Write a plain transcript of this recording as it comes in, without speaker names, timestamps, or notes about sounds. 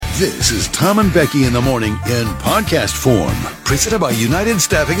This is Tom and Becky in the Morning in podcast form. Presented by United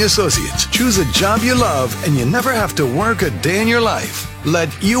Staffing Associates. Choose a job you love and you never have to work a day in your life.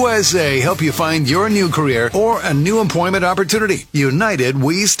 Let USA help you find your new career or a new employment opportunity. United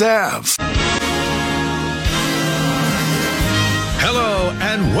We Staff. Hello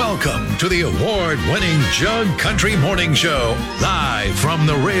and welcome to the award-winning Jug Country Morning Show, live from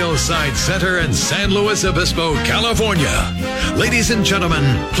the Railside Center in San Luis Obispo, California. Ladies and gentlemen,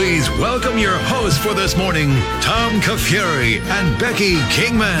 please welcome your hosts for this morning, Tom Kafuri and Becky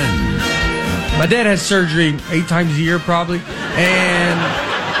Kingman. My dad has surgery 8 times a year probably,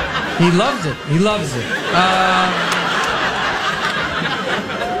 and he loves it. He loves it.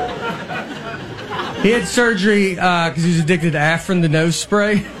 He had surgery because he was addicted to Afrin, the nose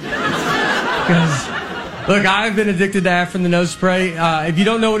spray. Look, I've been addicted to Afrin, the nose spray. If you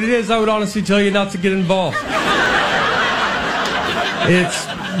don't know what it is, I would honestly tell you not to get involved. It's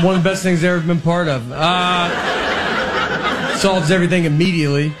one of the best things I've ever been part of. Solves everything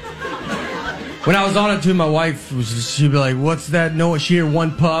immediately. When I was on it too, my wife, she'd be like, what's that? No, she hear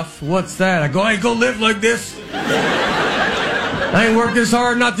one puff. What's that? I go, I ain't gonna live like this. I ain't worked this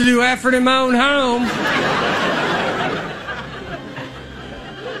hard not to do effort in my own home.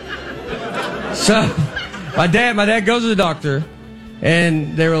 So, my dad goes to the doctor,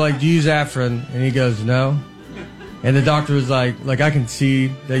 and they were like, do you use Afrin? And he goes, no. And the doctor was like, I can see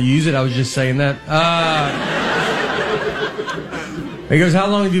that you use it. I was just saying that. He goes, how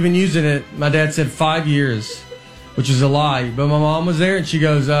long have you been using it? My dad said 5 years, which is a lie. But my mom was there, and she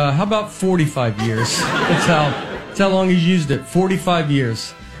goes, how about 45 years? That's how long he's used it, 45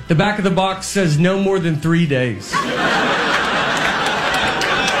 years. The back of the box says no more than 3 days.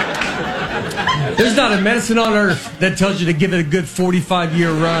 There's not a medicine on earth that tells you to give it a good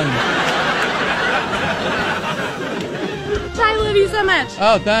 45-year run. I love you so much.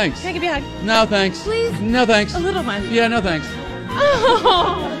 Oh, thanks. Can I give you a hug? No, thanks. Please? No, thanks. A little one. Yeah, no, thanks.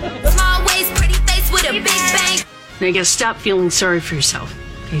 Oh. Small waist, pretty face with a big bang. Now you gotta stop feeling sorry for yourself.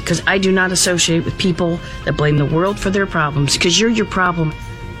 Because I do not associate with people that blame the world for their problems. Because you're your problem,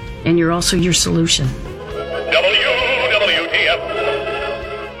 and you're also your solution. WWTF.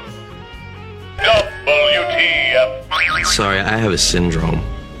 Sorry, I have a syndrome.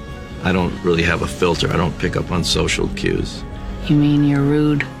 I don't really have a filter. I don't pick up on social cues. You mean you're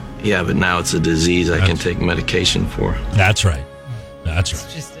rude? Yeah, but now it's a disease I can take medication for. That's right. That's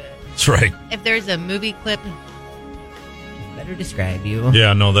right. That's right. If there's a movie clip, better describe you.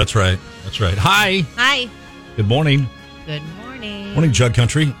 Yeah, no, that's right. That's right. Hi. Hi. Good morning. Good morning. Morning, Jug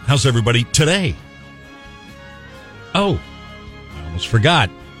Country. How's everybody today? Oh, I almost forgot.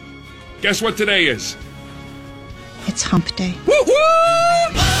 Guess what today is? It's hump day.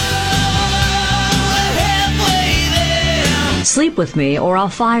 Sleep with me or I'll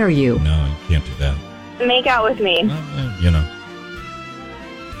fire you. No, you can't do that. Make out with me.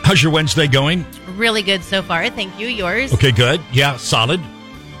 How's your Wednesday going? Really good so far. Thank you. Yours? Okay, good. Yeah, solid.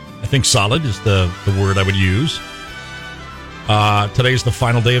 I think solid is the word I would use. Today's the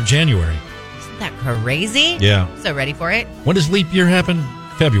final day of January. Isn't that crazy? Yeah. So ready for it? When does leap year happen?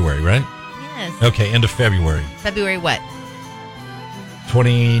 February, right? Yes. Okay, end of February. February what?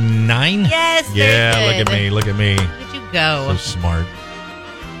 29? Yes. Yeah, very good. Look at me. Look at you go. So smart.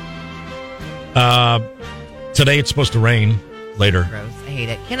 Today it's supposed to rain later. Gross. I hate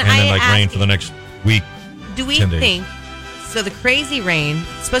it. And then rain for the next week. Do we 10 days. think so? The crazy rain,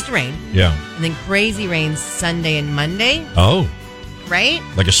 it's supposed to rain. Yeah. And then crazy rain Sunday and Monday. Oh. Right?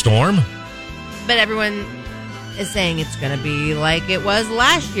 Like a storm? But everyone is saying it's going to be like it was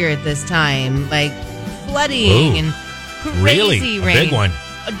last year at this time, like flooding and crazy really? rain. A big one.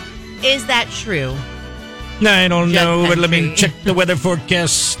 Is that true? I don't know, but let me Country. check the weather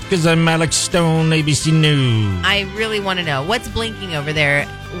forecast because I'm Alex Stone, ABC News. I really want to know what's blinking over there.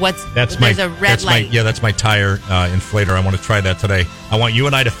 There's a red light. That's my tire inflator. I want to try that today. I want you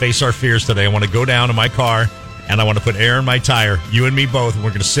and I to face our fears today. I want to go down to my car and I want to put air in my tire, you and me both, and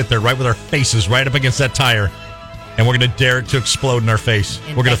we're going to sit there right with our faces right up against that tire, and we're going to dare it to explode in our face.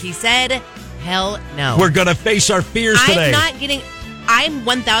 And we're Becky said, hell no. We're going to face our fears today. I'm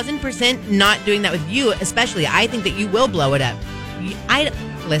 1,000% not doing that with you, especially. I think that you will blow it up.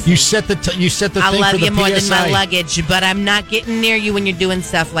 Listen. You set the thing for the PSI. I love you more than my luggage, but I'm not getting near you when you're doing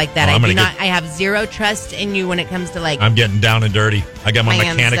stuff like that. I have zero trust in you when it comes to I'm getting down and dirty. I got my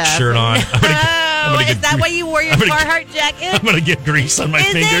mechanic shirt on. Is that why you wore your Carhartt jacket? I'm gonna get grease on my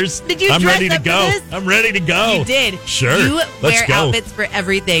fingers. Did you I'm dress ready to up go. for this? I'm ready to go. You did. Sure. You Let's wear go. outfits for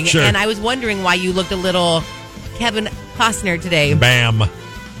everything. Sure. And I was wondering why you looked a little Kevin Costner today. Bam.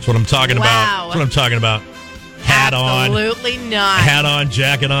 That's what I'm talking about. That's what I'm talking about. Hat on. Absolutely not. Hat on,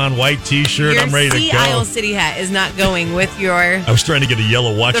 jacket on, white T-shirt. Your I'm ready to Sea go. Isle City hat is not going with your... I was trying to get a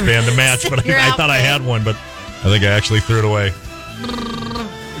yellow watch band to match, but I thought I had one, but I think I actually threw it away.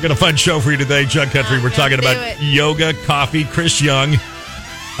 We're got a fun show for you today, Jug Country. We're talking about yoga, coffee, Chris Young,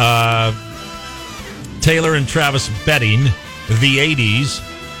 Taylor and Travis Betting, the 80s,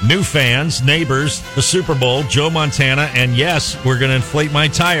 new fans, neighbors, the Super Bowl, Joe Montana, and yes, we're going to inflate my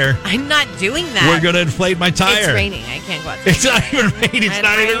tire. I'm not doing that. We're going to inflate my tire. It's raining. I can't go outside. It's not even raining. It's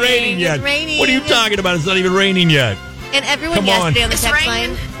not even raining yet. It's raining. What are you talking about? It's not even raining yet. And everyone Come yesterday on. on the text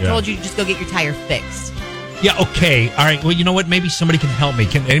line Yeah. told you to just go get your tire fixed. Yeah, okay. All right. Well, you know what? Maybe somebody can help me.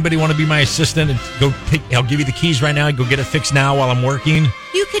 Can anybody want to be my assistant and go take, I'll give you the keys right now and go get it fixed now while I'm working?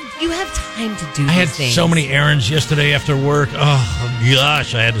 You have time to do I had these things. so many errands yesterday after work. Oh,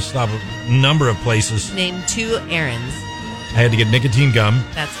 gosh. I had to stop a number of places. Name 2 errands. I had to get nicotine gum.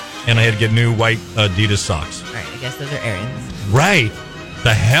 That's And I had to get new white Adidas socks. all right. I guess those are errands. Right.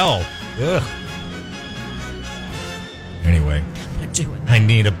 The hell. Ugh. Anyway. I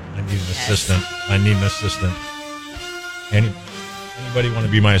need an assistant. I need an assistant. Anybody want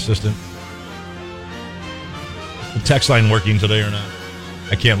to be my assistant? Is the text line working today or not?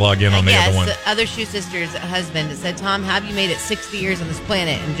 I can't log in on the other one. The other Shoe Sisters' husband said, Tom, have you made it 60 years on this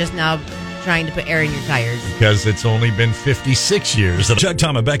planet and just now trying to put air in your tires? Because it's only been 56 years. Chuck,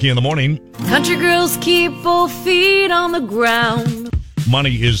 Tom, and Becky in the morning. Country girls keep both feet on the ground.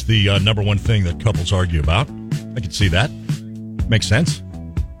 Money is the number one thing that couples argue about. I can see that. Makes sense.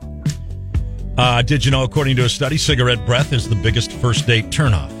 Did you know, according to a study, cigarette breath is the biggest first date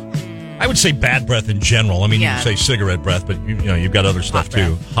turnoff? I would say bad breath in general. I mean, Yeah. you say cigarette breath, but you know you've got other stuff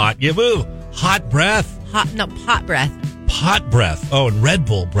too. Hot, yeah, ooh, hot breath, Pot breath. pot breath. Oh, and Red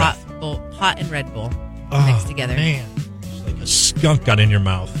Bull breath. Pot and Red Bull Oh, mixed together. Man, it's like a skunk got in your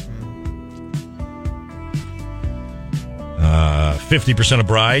mouth. 50% of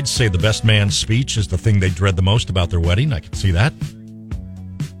brides say the best man's speech is the thing they dread the most about their wedding. I can see that.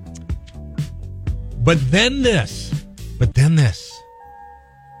 But then this.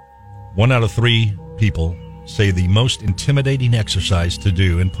 1 out of 3 people say the most intimidating exercise to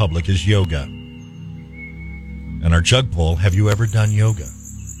do in public is yoga. And our jug poll, have you ever done yoga?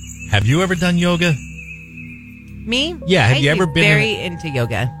 Have you ever done yoga? Me? Yeah, have I you ever been very into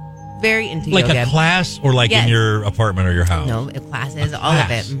yoga? Very into like yoga. a class or like Yes. in your apartment or your house? No, classes, all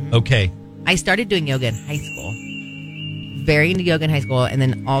of it. Mhm. Okay. I started doing yoga in high school. Very into yoga in high school, and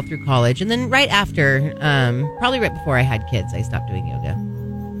then all through college, and then right after, probably right before I had kids, I stopped doing yoga.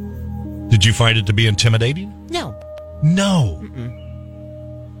 Did you find it to be intimidating? No. No.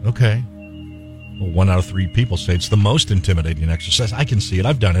 Okay. Well, 1 out of 3 people say it's the most intimidating exercise. I can see it.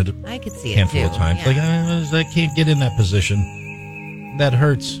 I've done it I could see a it handful too. of times. Yeah. Like, I can't get in that position. That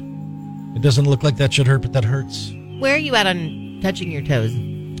hurts. It doesn't look like that should hurt, but that hurts. Where are you at on touching your toes?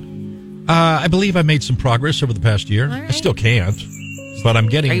 I believe I made some progress over the past year. All right. I still can't, but I'm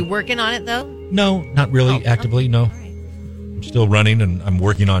getting... Are you working on it though? No, not really actively, no. Right. I'm still running, and I'm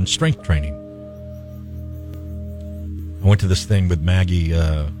working on strength training. I went to this thing with Maggie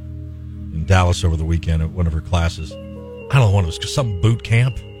in Dallas over the weekend at one of her classes. I don't know what it was, some boot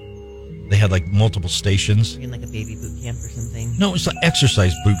camp. They had like multiple stations. In like a baby boot camp or something. No, it was like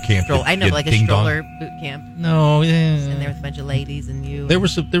exercise boot camp. I know, You like a ding dong. stroller boot camp. No, And there was a bunch of ladies and you. There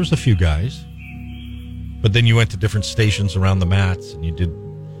was a few guys, but then you went to different stations around the mats, and you did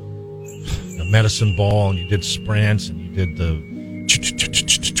the medicine ball, and you did sprints, and you did the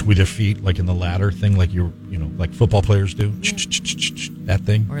with your feet, like in the ladder thing, like like football players do. That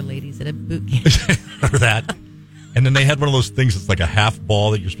thing, or ladies at a boot camp. or that. And then they had one of those things that's like a half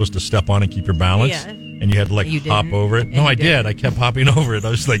ball that you're supposed to step on and keep your balance. Yeah. And you had to like You hop didn't? over it. And No, you I did. didn't? I kept hopping over it. I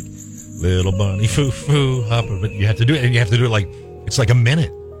was like, little bunny, foo, foo, hop. But you have to do it. And you have to do it like, it's like a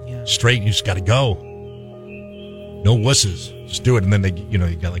minute straight. And you just got to go. No wusses. Just do it. And then you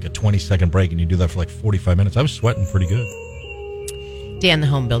got like a 20-second break and you do that for like 45 minutes. I was sweating pretty good. Dan the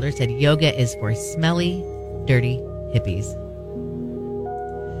home builder said yoga is for smelly, dirty hippies.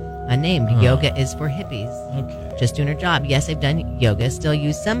 Unnamed. Yoga is for hippies. Okay. Just doing her job. Yes, I've done yoga. Still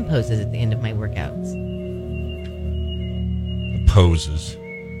use some poses at the end of my workouts. Poses.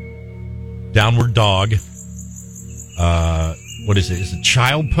 Downward dog. What is it? Is it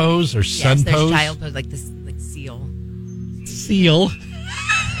child pose or sun Yes, there's pose? child pose like this, like seal. Seal.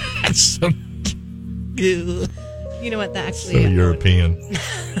 That's so. You know what? That So actually. European.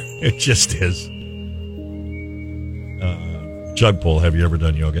 It just is. Jug pull. Have you ever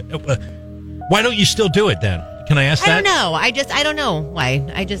done yoga? Why don't you still do it then? Can I ask I that? don't know. I don't know why.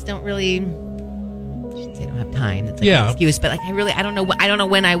 I just don't really. shouldn't say I don't have time. That's like Yeah. an excuse, but like I don't know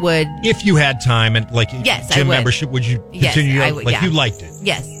when I would. If you had time and like Yes, I gym would. membership, would you Yes, continue? I would, Like yeah. you liked it.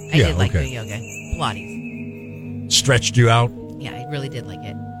 Yes, I Yeah, did like okay. doing yoga, Pilates. Stretched you out. Yeah, I really did like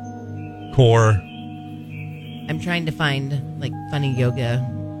it. Core. I'm trying to find like funny yoga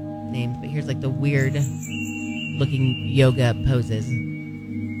names, but here's like the weird looking yoga poses.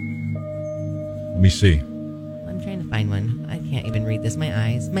 Let me see. I'm trying to find one. I can't even read this. My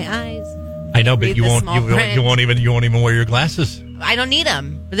eyes. I know, but Read you the won't. small print. You won't even wear your glasses. I don't need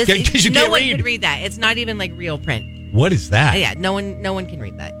them. But this, Yeah, 'cause you no can't one read. could read that. It's not even like real print. What is that? Yeah, no one can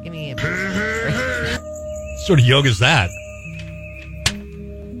read that. Give me a What sort of yoga is that?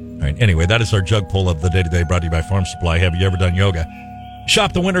 All right. Anyway, that is our jug pull of the day today, brought to you by Farm Supply. Have you ever done yoga?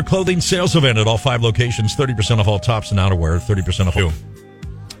 Shop the winter clothing sales event at all 5 locations. 30% off all tops and outerwear. 30% off.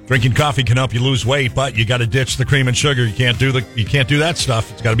 Drinking coffee can help you lose weight, but you got to ditch the cream and sugar. You can't do that stuff.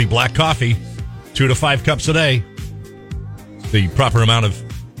 It's got to be black coffee, 2 to 5 cups a day. It's the proper amount of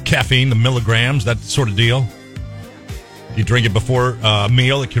caffeine, the milligrams, that sort of deal. If you drink it before a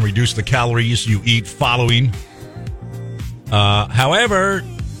meal, it can reduce the calories you eat following. However,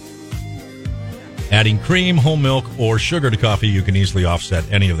 adding cream, whole milk, or sugar to coffee, you can easily offset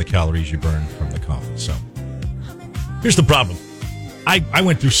any of the calories you burn from the coffee. So, here's the problem. I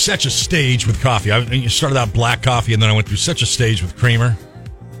went through such a stage with coffee. I started out black coffee, and then I went through such a stage with creamer.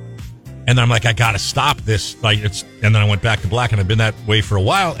 And then I'm like, I got to stop this. And then I went back to black, and I've been that way for a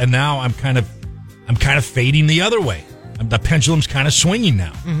while. And now I'm kind of fading the other way. The pendulum's kind of swinging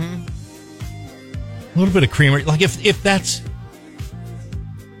now. Mm-hmm. A little bit of creamer, like if that's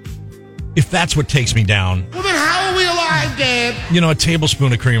what takes me down. Well, then how are we alive, Dad? You know, a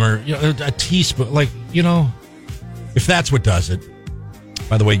tablespoon of creamer, a teaspoon, if that's what does it.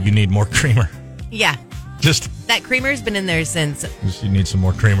 By the way, you need more creamer. Yeah. Just that creamer's been in there since. You need some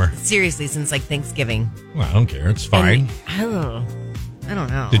more creamer. Seriously, since like Thanksgiving. Well, I don't care. It's fine. And, I don't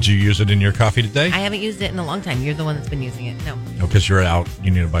know. Did you use it in your coffee today? I haven't used it in a long time. You're the one that's been using it. No. No, because you're out.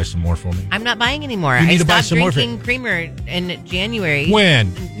 You need to buy some more for me. I'm not buying anymore. You need I to buy stopped some more drinking creamer in January.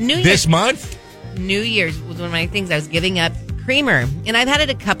 When? New Year's. This month? New Year's was one of my things. I was giving up creamer. And I've had it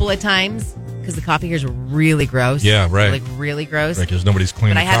a couple of times because the coffee here is really gross. Yeah, right. Like really gross. Right, because nobody's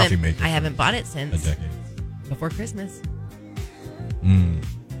cleaned But the coffee maker. I haven't bought it since a decade. Before Christmas. Mm.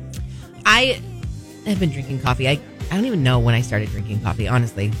 I have been drinking coffee. I don't even know when I started drinking coffee,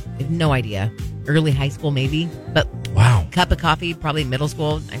 honestly. I have no idea. Early high school, maybe. But wow. Cup of coffee, probably middle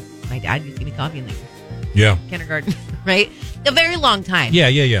school. My dad used to give me coffee in kindergarten, right? A very long time.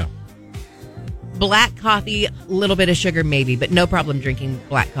 Yeah. Black coffee, a little bit of sugar maybe, but no problem drinking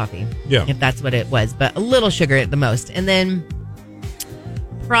black coffee. Yeah. If that's what it was. But a little sugar at the most. And then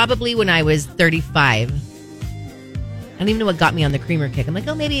probably when I was 35, I don't even know what got me on the creamer kick. I'm like,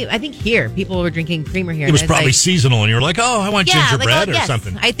 maybe, I think here, people were drinking creamer here. It was And probably like, seasonal, and you were like, I want gingerbread or yes,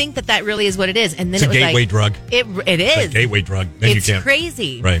 something. I think that really is what it is. And then It's a gateway drug. It is. It's a gateway drug. Then It's you can't.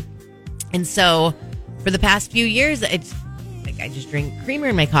 crazy. Right. And so for the past few years, it's like I just drink creamer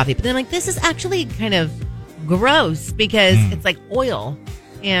in my coffee. But then I'm like, this is actually kind of gross because it's like oil.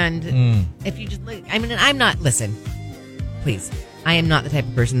 And if you just look, I'm not, listen, please. I am not the type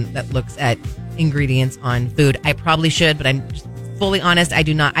of person that looks at ingredients on food. I probably should, but I'm just fully honest. I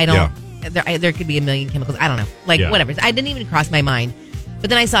do not. I don't. Yeah. There could be a million chemicals. I don't know. Whatever. I didn't even cross my mind.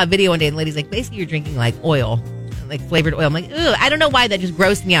 But then I saw a video one day and the lady's like, basically you're drinking like oil, like flavored oil. I'm like, ugh, I don't know why that just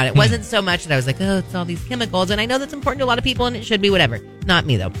grossed me out. It wasn't so much that I was like, it's all these chemicals. And I know that's important to a lot of people and it should be whatever. Not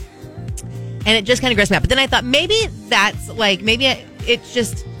me though. And it just kind of grossed me out. But then I thought maybe that's like, it's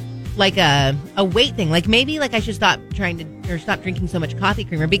just like a weight thing. Like maybe like I should stop drinking so much coffee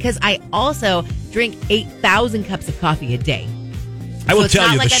creamer because I also drink 8,000 cups of coffee a day. I will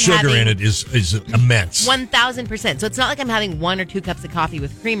tell you, the sugar in it is immense. 1,000%. So it's not like I'm having 1 or 2 cups of coffee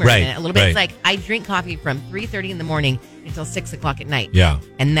with creamer in it. A little bit. It's like I drink coffee from 3:30 in the morning until 6 o'clock at night. Yeah.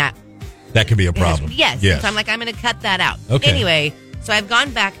 And that could be a problem. Yes. So I'm like, I'm going to cut that out. Okay. Anyway, so I've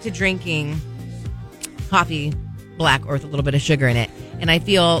gone back to drinking coffee black or with a little bit of sugar in it. And I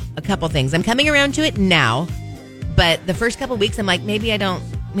feel a couple things. I'm coming around to it now, but the first couple weeks I'm like, maybe I don't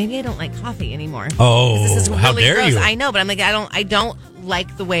like coffee anymore. Oh, this is really how dare gross. you? I know, but I'm like, I don't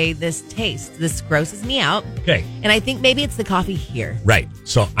like the way this tastes. This grosses me out. Okay. And I think maybe it's the coffee here. Right.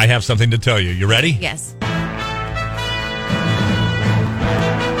 So I have something to tell you. You ready? Yes.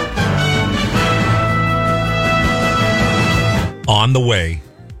 On the way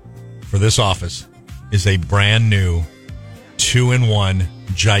for this office is a brand new 2-in-1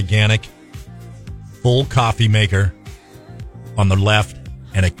 gigantic full coffee maker on the left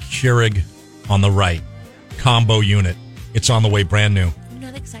and a Keurig on the right combo unit. It's on the way, brand new. I'm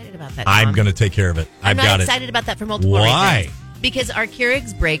not excited about about that. I'm Tom. going to take care of it. I'm I've not got excited it. about that for multiple Why? reasons. Because our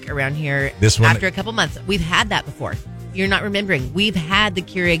Keurigs break around here This one- after a couple months. We've had that before. You're not remembering. We've had the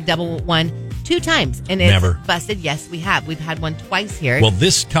Keurig double one 2 times, and it's Never. busted. Yes, we have. We've had one twice here. Well,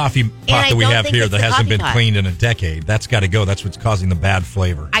 this coffee pot I that we don't have think here it's that the hasn't coffee been pot. cleaned in a decade, that's got to go. That's what's causing the bad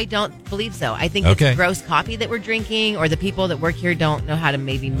flavor. I don't believe so. I think Okay. it's gross coffee that we're drinking, or the people that work here don't know how to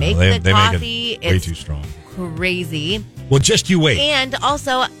maybe make they the coffee. make it way too strong. Crazy. Well, just you wait. And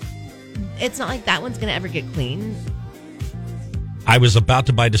also, it's not like that one's going to ever get clean. I was about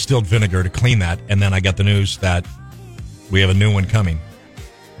to buy distilled vinegar to clean that, and then I got the news that we have a new one coming.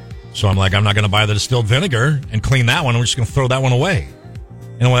 So I'm like, I'm not going to buy the distilled vinegar and clean that one. I'm just going to throw that one away.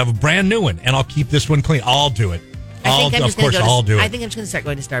 And we'll have a brand new one, and I'll keep this one clean. I'll do it. I'll do it. I think I'm just going to start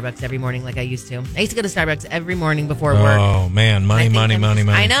going to Starbucks every morning like I used to. I used to go to Starbucks every morning before work. Oh, man. Money.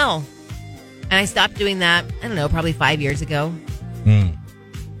 I know. And I stopped doing that, I don't know, probably 5 years ago.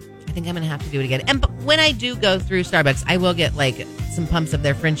 I think I'm going to have to do it again. And when I do go through Starbucks, I will get like some pumps of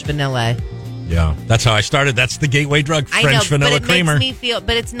their French vanilla. Yeah, that's how I started. That's the gateway drug, French vanilla but it creamer. Makes me feel,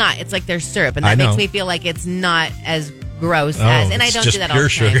 but it's not. It's like their syrup, and that makes me feel like it's not as gross as. And I don't do that all the time.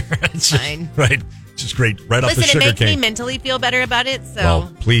 Sugar. It's fine. Right. It's just great. Right off the Listen, sugar it makes cane. me mentally feel better about it. So,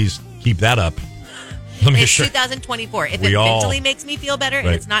 well, please keep that up. Let me it's assure 2024. If it mentally makes me feel better and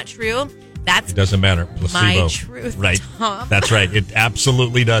it's not true, that's it doesn't matter. Placebo. my truth, right? Tom. That's right. It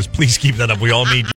absolutely does. Please keep that up. We all need.